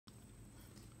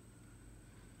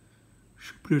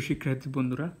সুপ্রিয় শিক্ষার্থী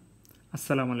বন্ধুরা,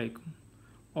 আসসালামু আলাইকুম।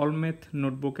 অলম্যাথ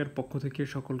নোটবুকের পক্ষ থেকে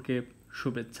সকলকে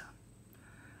শুভেচ্ছা।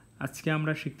 আজকে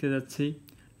আমরা শিখতে যাচ্ছি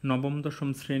নবম-দশম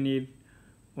শ্রেণীর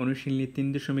অনুশীলনী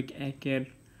 3.1-এর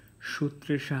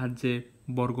সূত্রের সাহায্যে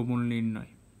বর্গমূল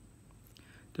নির্ণয়।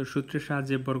 তো সূত্রের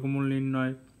সাহায্যে বর্গমূল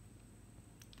নির্ণয়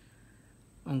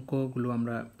অঙ্কগুলো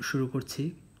আমরা শুরু করছি।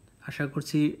 আশা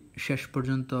করছি শেষ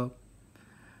পর্যন্ত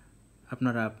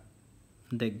আপনারা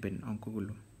দেখবেন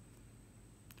অঙ্কগুলো।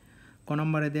 ক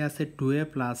নম্বরে দেওয়া আছে 2a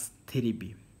 + 3b।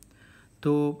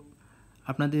 তো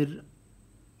আপনাদের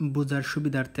বোঝার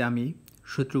সুবিধার্থে আমি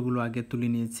সূত্রগুলো আগে তুলে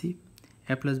নিয়েছি।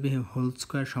 a + b হোল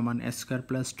স্কোয়ার সমান a square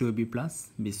plus 2ab plus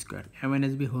b square, a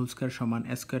 - b whole square সমান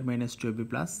a square minus 2ab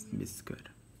plus b square.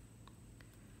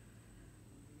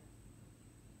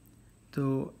 তো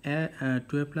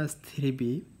 2a + 3b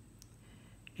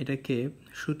এটাকে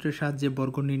সূত্রের সাহায্যে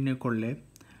বর্গ নির্ণয় করলে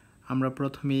আমরা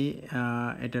প্রথমেই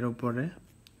এটার উপরে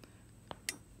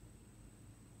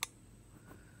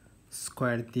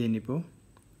স্কোয়ার দিয়ে নিব।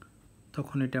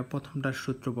 তখন এটা প্রথমটার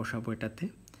সূত্র বসাবো এটাতে।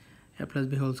 a +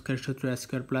 b হোল স্কোয়ার সূত্র a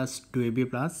square plus 2ab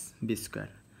plus b square.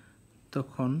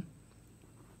 তখন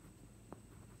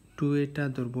 2a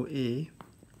ধরবো a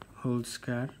হোল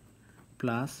স্কোয়ার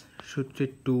প্লাস সূত্রে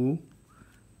 2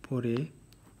 পরে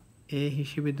a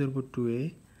হিসেবে ধরবো 2a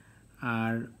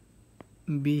আর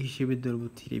b হিসেবে ধরবো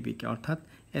 3b কে, অর্থাৎ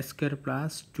a square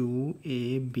plus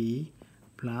 2ab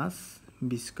plus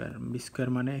b square. b square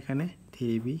মানে এখানে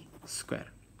 3b স্কোয়ার।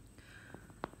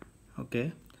 ওকে,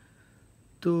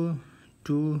 তো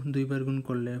 2 দুইবার গুণ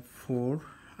করলে 4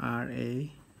 আর a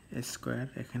স্কোয়ার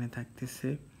এখানে থাকতেছে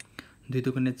 2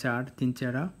 দুগুণে 4, 3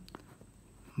 4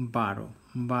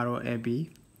 12 ab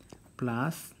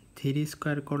প্লাস 3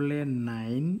 স্কোয়ার করলে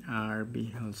 9 আর b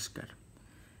হোল স্কোয়ার।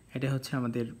 এটা হচ্ছে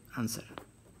আমাদের আনসার।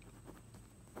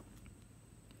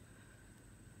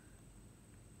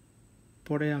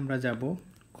 পরে আমরা যাব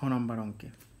খ নম্বর অঙ্কে।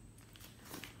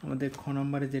 আমাদের খ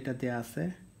নম্বরে যেটা দেয়া আছে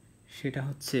সেটা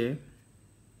হচ্ছে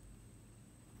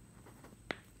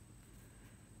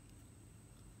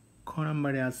খ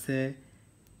নম্বরে আছে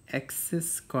x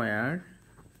square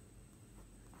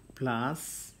plus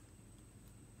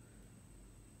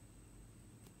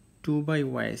 2y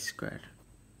square.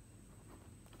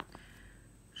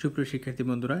 সুপ্রিয় শিক্ষার্থী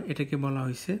বন্ধুরা, এটাকে বলা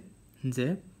হয়েছে যে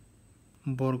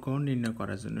বর্গ নির্ণয়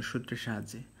করার জন্য সূত্রের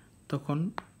সাহায্যে। তখন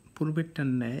পূর্বেরটার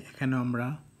ন্যায় এখানে আমরা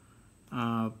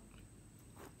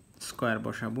স্কয়ার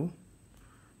বসাবো।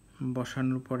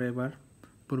 বসানোর পরে এবার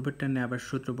পূর্বেরটা নিয়ে আবার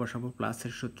সূত্র বসাবো,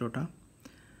 প্লাসের সূত্রটা।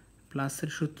 প্লাসের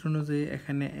সূত্র অনুযায়ী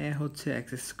এখানে a হচ্ছে x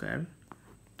স্কয়ার,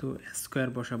 তো স্কয়ার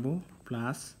বসাবো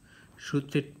প্লাস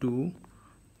সূত্রে 2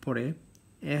 পরে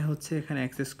a হচ্ছে এখানে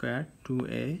x স্কয়ার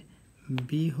 2a,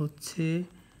 b হচ্ছে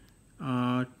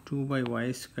 2y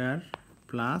square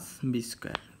plus b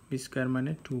square. b square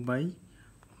মানে 2y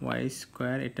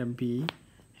স্কয়ার, এটা b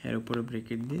এর উপরে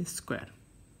ব্র্যাকেট দিয়ে স্কয়ার।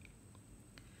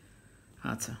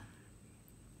 আচ্ছা,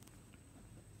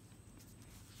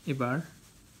 এবার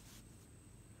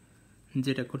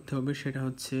যেটা করতে হবে সেটা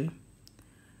হচ্ছে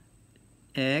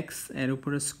x এর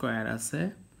উপরে স্কয়ার আছে,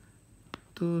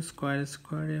 তো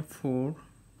স্কয়ারে 4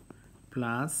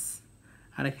 প্লাস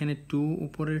আর এখানে 2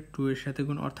 উপরে 2 এর সাথে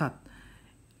গুণ, অর্থাৎ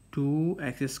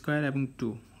 2x স্কয়ার এবং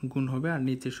 2 গুণ হবে আর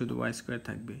নিচে শুধু y স্কয়ার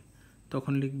থাকবে।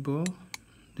 তখন লিখব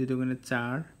 2 দুগুণে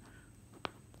 4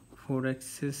 4x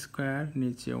স্কয়ার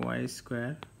নিচে y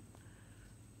স্কয়ার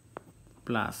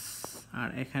প্লাস আর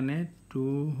এখানে 2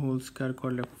 হোল স্কয়ার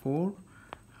করলে 4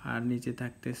 আর নিচে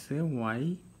থাকতেছে y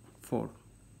 4।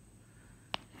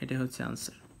 এটা হচ্ছে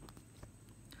আনসার।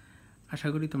 আশা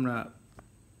করি তোমরা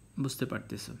বুঝতে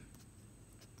পারতেছো।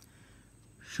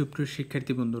 সুপ্রিয়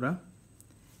শিক্ষার্থী বন্ধুরা,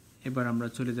 এবার আমরা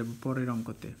চলে যাব পরের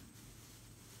অঙ্কতে।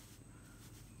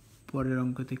 পরের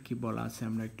অঙ্কতে কি বলা আছে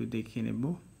আমরা একটু দেখিয়ে নেব।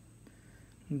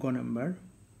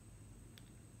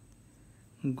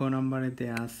 গ নম্বরে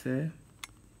দেয়া আছে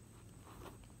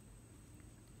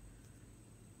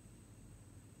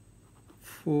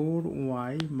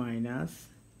 4y মাইনাস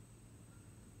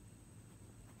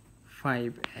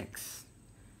 5x।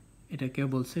 এটাকে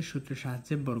বলছে সূত্রের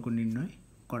সাহায্যে বর্গ নির্ণয়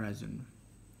করার জন্য।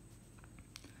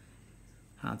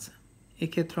 আচ্ছা,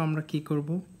 এক্ষেত্রে আমরা কি করব,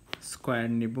 স্কয়ার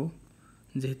নেব,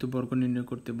 যেহেতু বর্গ নির্ণয়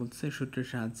করতে বলছে সূত্রের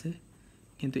সাহায্যে।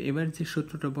 কিন্তু এবার যে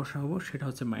সূত্রটা বসাবো সেটা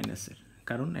হচ্ছে মাইনাসের,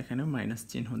 কারণ এখানে মাইনাস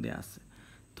চিহ্ন দেওয়া আছে।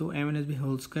 তো a - b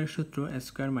হোল স্কয়ার সূত্র a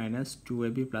square minus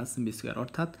 2ab plus b square,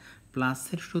 অর্থাৎ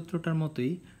প্লাসের সূত্রটার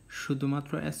মতোই,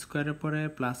 শুধুমাত্র a স্কয়ারের পরে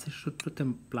প্লাসের সূত্রতে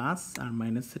প্লাস আর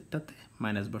মাইনাসেরটাতে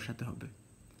মাইনাস বসাতে হবে।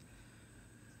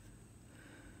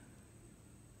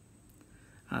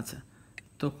 আচ্ছা,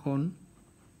 তখন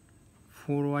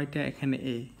 4yটা এখানে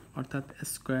a, অর্থাৎ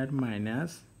স্কোয়ার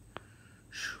মাইনাস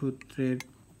সূত্রের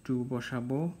 2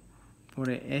 বসাবো,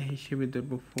 পরে এ হিসেবে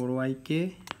ধরবো 4y কে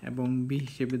এবং বি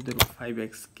হিসেবে ধরবো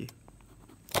 5x কে।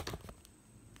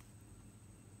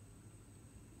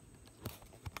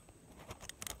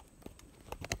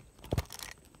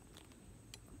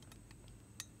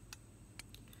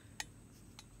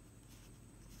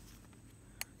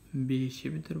 বি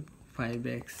হিসেবে ধরবো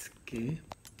 5x কে।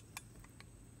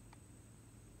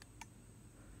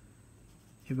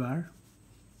 এবার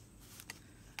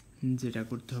যেটা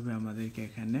করতে হবে আমাদেরকে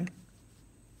এখানে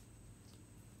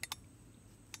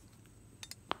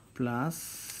প্লাস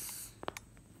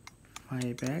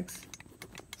 5x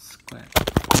স্কোয়ার।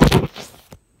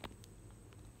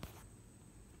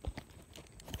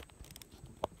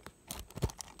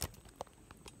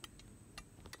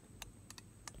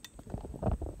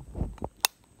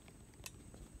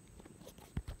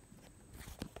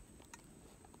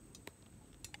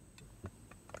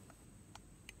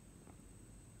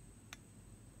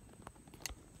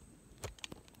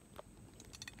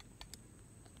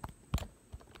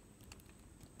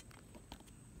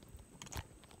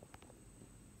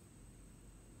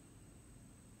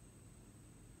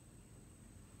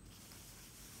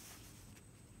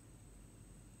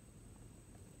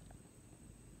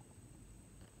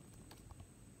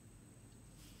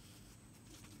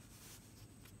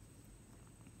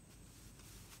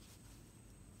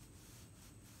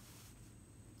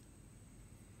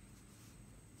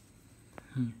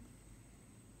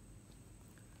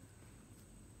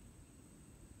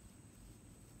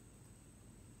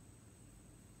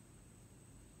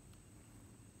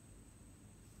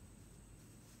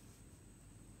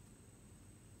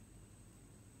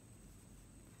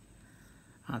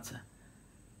 আচ্ছা,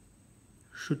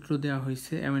 সূত্র দেওয়া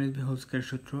হয়েছে a - b হোল স্কয়ার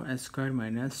সূত্র a square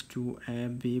minus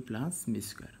 2ab plus b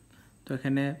square. তো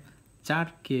এখানে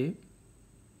 4কে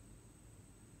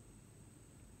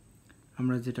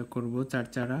আমরা যেটা করব 4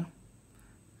 4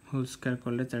 হোল স্কয়ার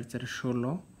করলে 4 4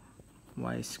 16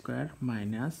 y স্কয়ার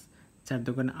মাইনাস 4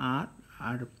 2 8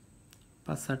 আর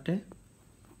 5 8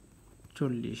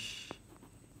 40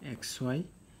 xy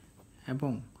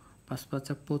এবং 5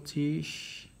 5 25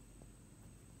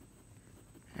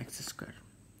 x স্কয়ার।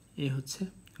 এই হচ্ছে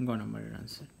গ নম্বরের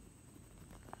आंसर।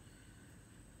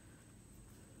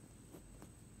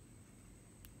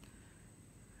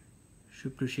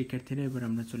 সুপ্রিয় শিক্ষার্থীরা, এবার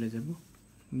আমরা চলে যাব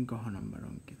গ নম্বর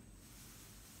অঙ্কে।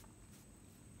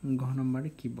 গ নম্বরে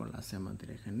কি বলা আছে আমাদের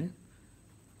এখানে?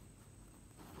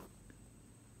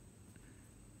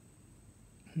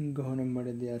 গ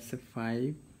নম্বরে দেওয়া আছে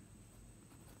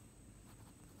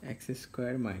 5x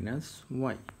স্কয়ার মাইনাস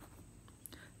y।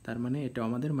 তার মানে এটা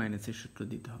আমাদের মাইনাসের সূত্র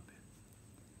দিতে হবে।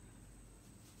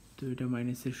 তো এটা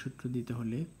মাইনাসের সূত্র দিতে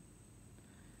হলে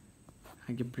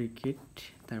আগে ব্র্যাকেট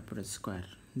তারপরে স্কয়ার,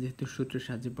 যেহেতু সূত্রের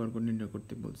সাহায্যে বর্গ নির্ণয়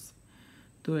করতে বলছে।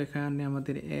 তো এখানে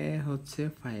আমাদের a হচ্ছে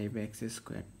 5x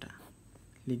স্কয়ারটা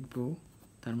লিখব,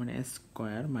 তার মানে a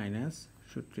স্কয়ার মাইনাস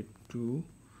সূত্রে 2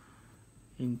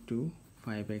 into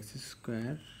 5x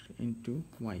square into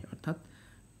y, অর্থাৎ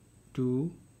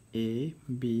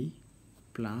 2ab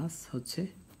প্লাস হচ্ছে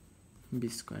b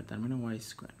স্কয়ার, তার মানে y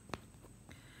স্কয়ার।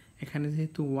 এখানে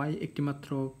যেহেতু y একটি মাত্র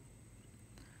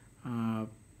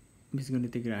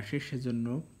বীজগণিতিক রাশি, সেজন্য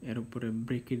এর উপরে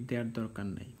ব্র্যাকেট দেওয়ার দরকার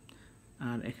নাই।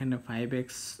 আর এখানে 5x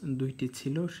দুইটি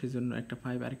ছিল, সেজন্য একটা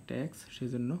 5 আর একটা x,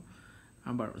 সেজন্য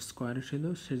আবার স্কয়ার ছিল,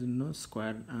 সেজন্য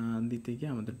স্কয়ার দিতে গিয়ে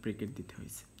আমাদের ব্র্যাকেট দিতে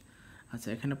হয়েছে। আচ্ছা,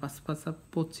 এখানে 5 5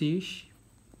 25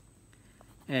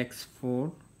 x4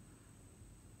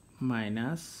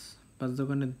 মাইনাস 5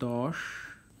 দোকানে 10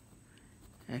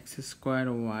 x square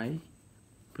y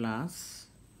plus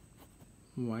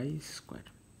y square.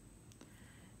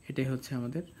 এটাই হচ্ছে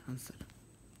আমাদের आंसर।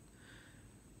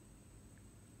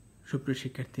 সুপ্রিয়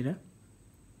শিক্ষার্থীরা,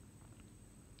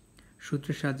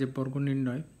 সূত্রের সাহায্যে বর্গ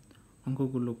নির্ণয়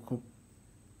অঙ্কগুলো খুব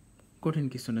কঠিন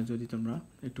কিছু না, যদি তোমরা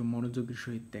একটু মনোযোগের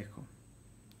সহিত দেখো।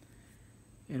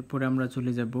 এরপরে আমরা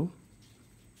চলে যাব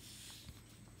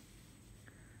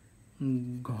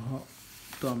ঘ।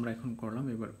 তো আমরা এখন করলাম,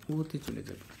 এবার ওতে চলে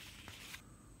যাব।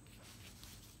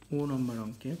 ও নম্বর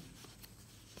অঙ্কে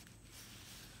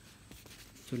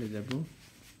চলে যাব।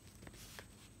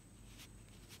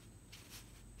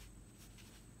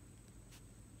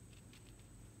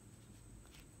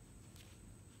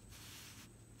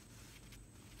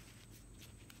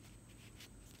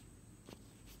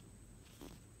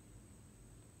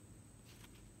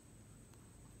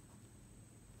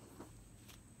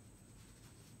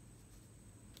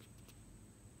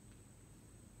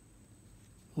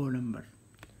 ও নম্বর,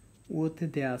 ওতে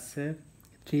দেওয়া আছে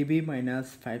 3b minus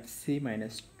 5c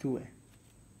minus 2a।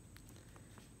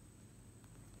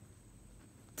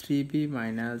 3b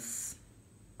minus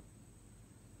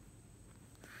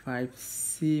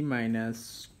 5c minus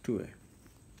 2a।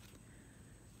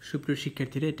 সুপ্রিয়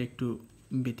শিক্ষার্থীরা, এটা একটু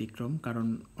ব্যতিক্রম, কারণ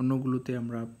অন্যগুলোতে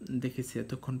আমরা দেখেছি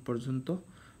এতক্ষণ পর্যন্ত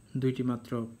দুইটি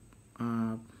মাত্র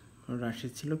রাশি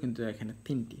ছিল, কিন্তু এখানে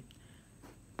তিনটি।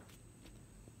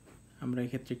 আমরা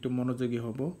এক্ষেত্রে একটু মনোযোগী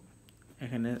হব।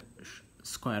 এখানে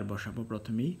স্কয়ার বসাবো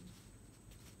প্রথমেই।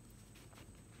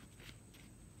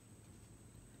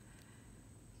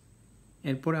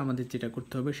 এরপরে আমাদের যেটা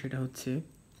করতে হবে সেটা হচ্ছে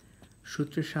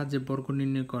সূত্রের সাহায্যে বর্গ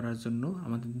নির্ণয় করার জন্য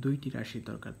আমাদের দুইটি রাশি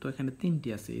দরকার। তো এখানে তিনটি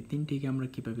আছে, এই তিনটিকে আমরা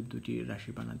কিভাবে দুটি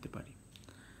রাশি বানাতে পারি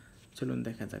চলুন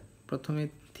দেখা যাক। প্রথমে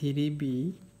 3b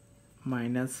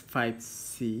মাইনাস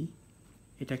 5c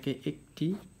এটাকে একটি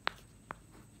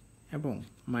এবং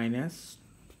মাইনাস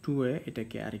 2a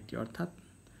এটাকে আরেকটি, অর্থাৎ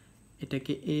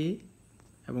এটাকে a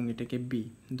এবং এটাকে b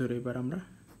ধরে এবার আমরা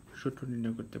সূত্র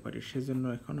নির্ণয় করতে পারি। সেজন্য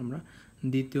এখন আমরা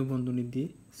দ্বিতীয় বন্ধনী দিয়ে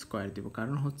স্কয়ার দেব,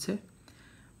 কারণ হচ্ছে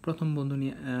প্রথম বন্ধনী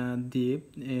দিয়ে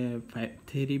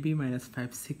 3b মাইনাস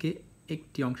 5c কে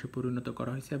একটি অংশে পরিণত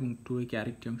করা হয়েছে এবং 2a কে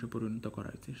আরেকটি অংশে পরিণত করা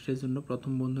হয়েছে। সেজন্য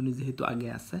প্রথম বন্ধনী যেহেতু আগে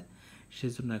আছে,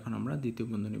 সেজন্য এখন আমরা দ্বিতীয়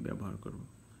বন্ধনী ব্যবহার করব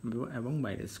এবং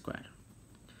বাইরে স্কয়ার।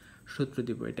 সূত্র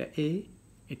দিব, এটা a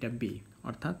এটা b,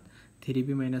 অর্থাৎ 3b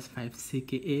minus 5c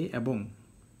K a এবং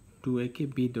 2a কে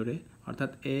b ধরে,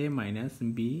 অর্থাৎ a মাইনাস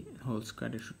b হোল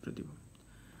স্কয়ারের সূত্র দিব।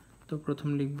 তো প্রথম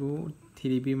লিখব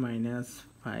 3b মাইনাস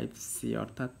 5c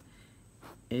অর্থাৎ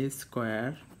a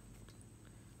স্কয়ার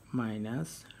মাইনাস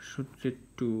সূত্রের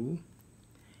 2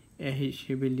 a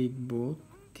হিসেবে লিখব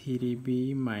 3b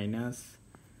মাইনাস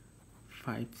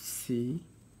 5c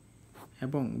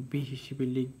এবং b হিসেবে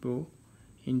লিখব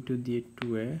ইন্টু দিয়ে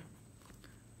 2a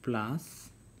প্লাস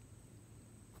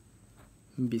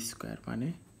b স্কয়ার মানে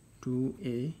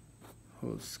 2a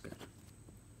হোল স্কয়ার।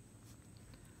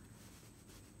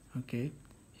 ওকে,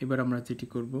 এবার আমরা যেটি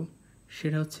করব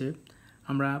সেটা হচ্ছে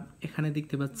আমরা এখানে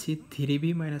দেখতে পাচ্ছি 3b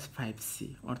মাইনাস 5c,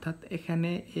 অর্থাৎ এখানে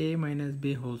a মাইনাস b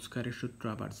হোল স্কয়ারের সূত্র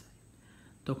আবার যায়,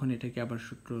 তখন এটাকে আবার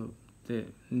সূত্রতে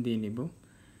দিয়ে নিব।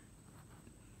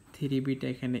 3bটা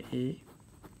এখানে a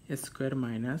স্কয়ার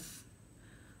মাইনাস,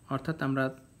 অর্থাৎ আমরা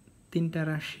তিনটা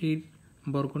রাশির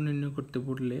বর্গ নির্ণয় করতে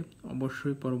বললে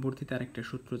অবশ্যই পরবর্তীতে আরেকটা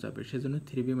সূত্র যাবে, সেজন্য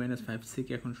 3b মাইনাস 5c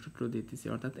কে এখন সূত্র দিতেছি,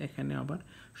 অর্থাৎ এখানে আবার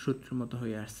সূত্রের মতো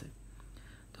হয়ে আসছে।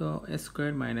 তো a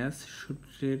স্কয়ার মাইনাস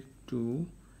সূত্রের 2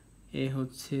 a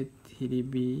হচ্ছে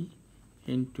 3b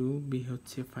ইন্টু b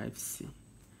হচ্ছে 5c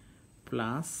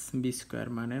প্লাস b স্কয়ার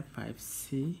মানে 5c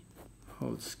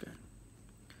হোল স্কয়ার,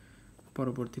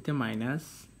 পরবর্তীতে মাইনাস,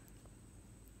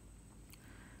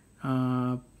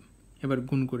 এবার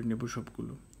গুণ করে নেব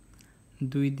সবগুলো।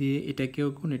 2 দিয়ে এটাকেও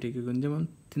গুণ এটাকে গুণ, যেমন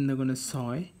 3 দুগুণে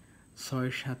 6,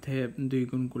 6-এর সাথে 2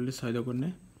 গুণ করলে 6 দুগুণে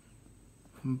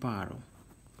 12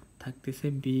 থাকতেছে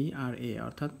b আর a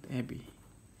অর্থাৎ ab।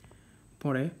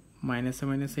 পরে মাইনাসে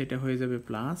মাইনাসে এটা হয়ে যাবে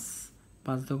প্লাস,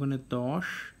 5 দুগুণে 10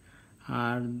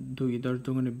 আর 2 10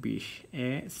 দুগুণে 20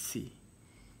 ac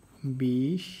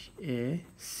 20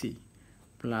 ac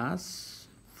প্লাস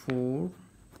 4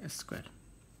 স্কয়ার।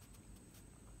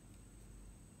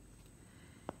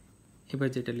 এবার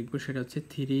যেটা লিখবো সেটা হচ্ছে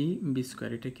 3b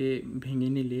স্কয়ার, এটাকে ভেঙে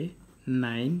নিলে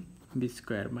 9b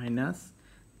স্কয়ার মাইনাস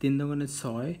 3 দুগুণে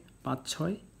 6, 5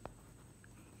 6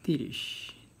 30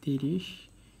 30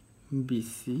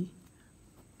 bc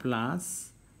plus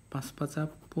 5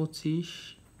 5 25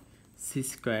 c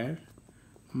square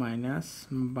minus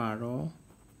 12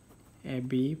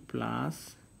 ab plus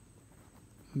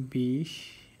 20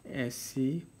 ac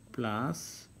plus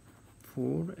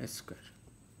 4 square.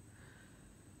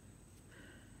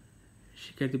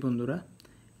 শিক্ষার্থী বন্ধুরা,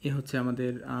 এ হচ্ছে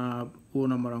আমাদের ও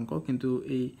নম্বর অঙ্ক, কিন্তু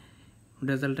এই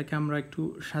রেজাল্টটাকে আমরা একটু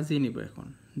সাজিয়ে নিব এখন।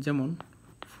 যেমন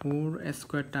 4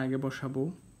 স্কয়ারটা আগে বসাবো,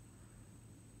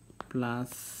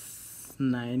 প্লাস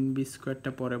 9b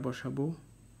স্কয়ারটা পরে বসাবো,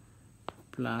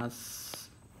 প্লাস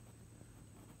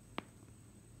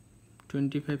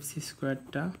 25c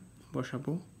স্কয়ারটা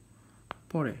বসাবো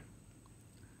পরে।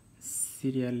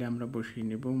 সিরিয়ালে আমরা বসিয়ে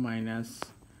নেব minus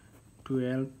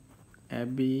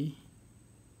 12ab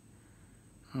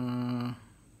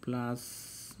plus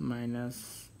minus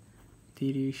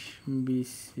 30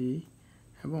 bc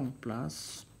এবং প্লাস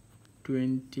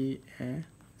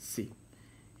 20ac,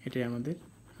 এটাই আমাদের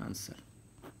আনসার।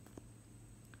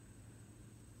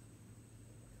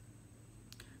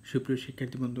 সুপ্রিয়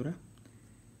শিক্ষার্থী বন্ধুরা,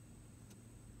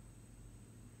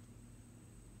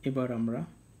 এবার আমরা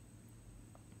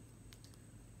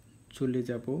চলে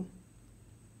যাব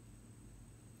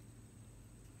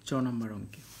 6 নম্বর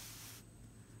অঙ্কে।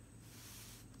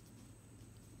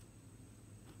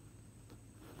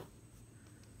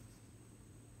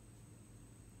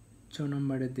 6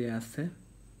 নম্বরে দেয়া আছে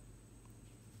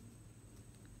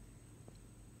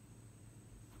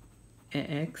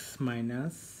ax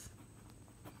minus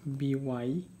by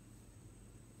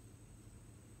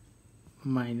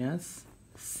minus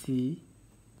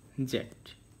cz।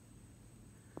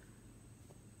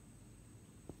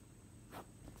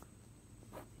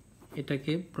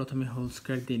 এটাকে প্রথমে হোল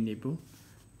স্কয়ার দিয়ে নিব।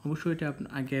 অবশ্যই এটা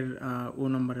আগের ও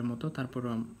নম্বরের মতো, তারপর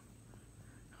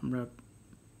আমরা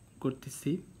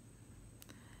করতেছি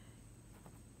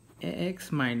ax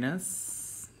minus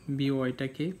by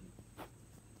টাকে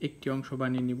একটি অংশ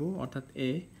বানিয়ে নিব, অর্থাৎ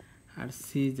a, R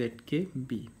cz K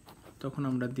b। তখন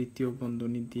আমরা দ্বিতীয়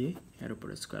বন্ধনী দিয়ে এর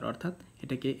উপরে স্কয়ার, অর্থাৎ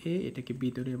এটাকে a এটাকে b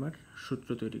ধরে এবার সূত্র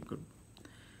তৈরি করব।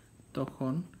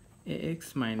 তখন ax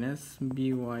minus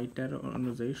by টার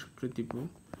অনুযায়ী সূত্র দিব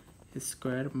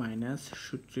স্কয়ার মাইনাস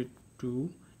সূত্রে 2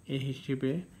 a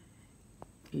হিসেবে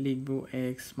লিখব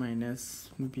ax minus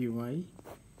by,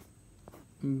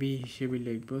 b হিসেবে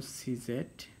লিখব cz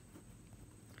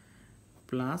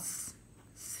প্লাস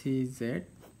cz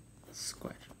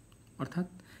স্কয়ার, অর্থাৎ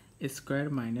a square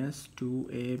minus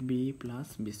 2ab plus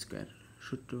b square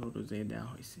সূত্র অনুযায়ী দেওয়া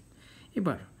হয়েছে।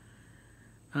 এবার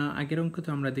আগের অঙ্ক তো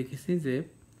আমরা দেখেছি যে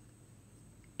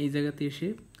এই জায়গাতে এসে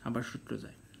আবার সূত্র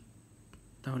যায়,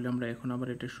 তাহলে আমরা এখন আবার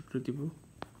এটা সূত্র দিব।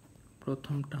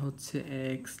 প্রথমটা হচ্ছে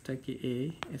x টাকে a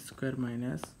square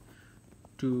minus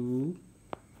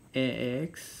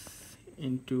 2ax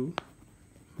into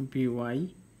by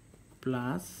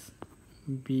plus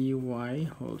by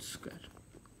whole square,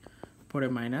 পরে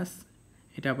মাইনাস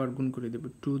এটা আবার গুণ করে দেব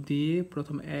 2 দিয়ে,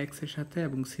 প্রথম x এর সাথে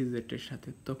এবং cz এর সাথে,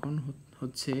 তখন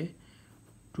হচ্ছে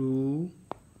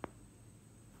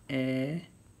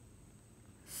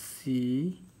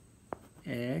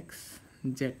 2acxz।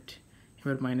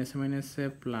 এবার মাইনাসে মাইনাসে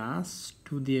প্লাস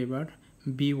 2 দিয়ে এবার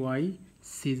by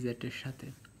cz এর সাথে,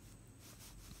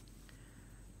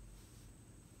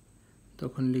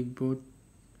 তখন লিখব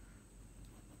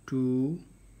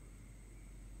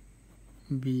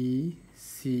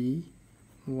 2bcyz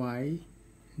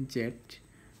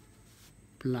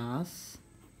plus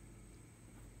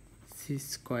c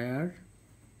square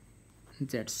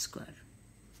z square.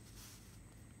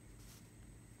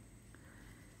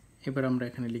 এবার আমরা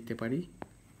এখানে লিখতে পারি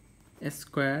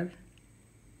square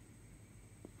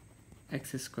x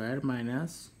square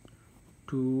minus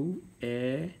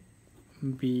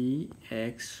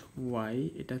 2abxy,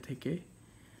 এটা থেকে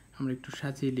আমরা একটু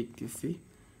সাজিয়ে লিখতেছি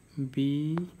b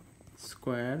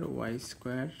square y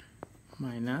square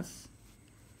minus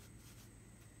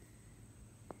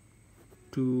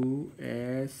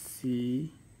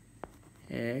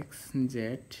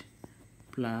 2acxz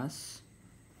plus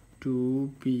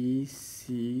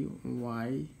 2bcyz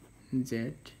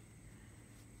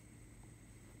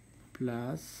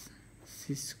plus c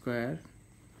square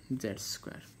z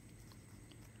square.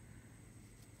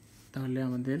 তাহলে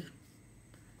আমাদের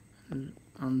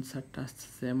আনসারটা আসছে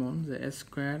যেমন যে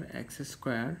স্কয়ার এক্স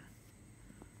স্কয়ার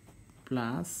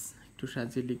প্লাস একটু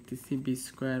সাজিয়ে লিখতেছি B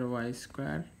square Y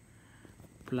square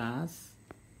plus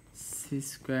C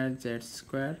square Z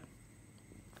square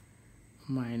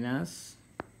minus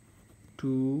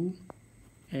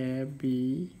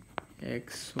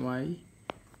 2abxy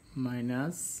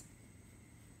minus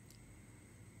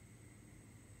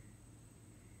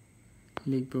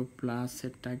লিখব প্লাস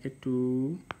এটাকে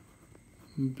 2bcyz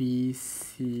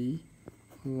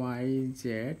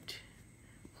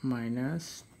মাইনাস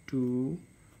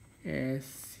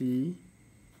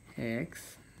 2acxz।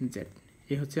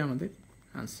 এই হচ্ছে আমাদের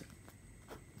আনসার।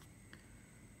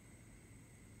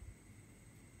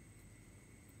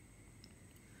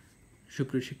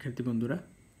 সুপ্রিয় শিক্ষার্থী বন্ধুরা,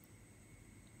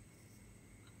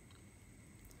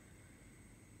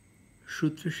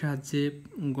 সূত্রের সাহায্যে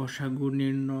গসাগু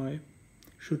নির্ণয়,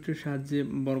 সূত্রের সাহায্যে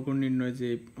বর্গ নির্ণয় যে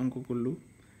অঙ্কগুলো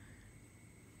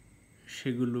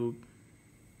সেগুলো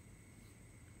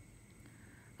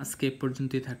আজকে এ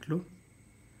পর্যন্তই থাকলো।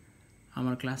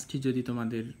 আমার ক্লাসটি যদি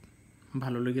তোমাদের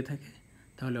ভালো লেগে থাকে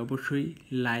তাহলে অবশ্যই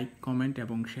লাইক, কমেন্ট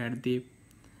এবং শেয়ার দিয়ে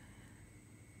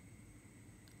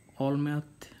অল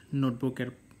ম্যাথ নোটবুকের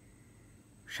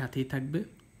সাথেই থাকবে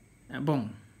এবং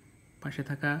পাশে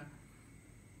থাকা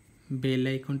বেল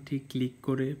আইকনটি ক্লিক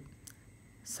করে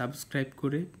সাবস্ক্রাইব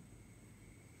করে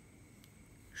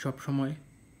সব সময়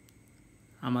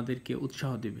আমাদেরকে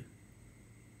উৎসাহ দেবে।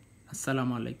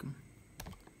 আসসালামু আলাইকুম।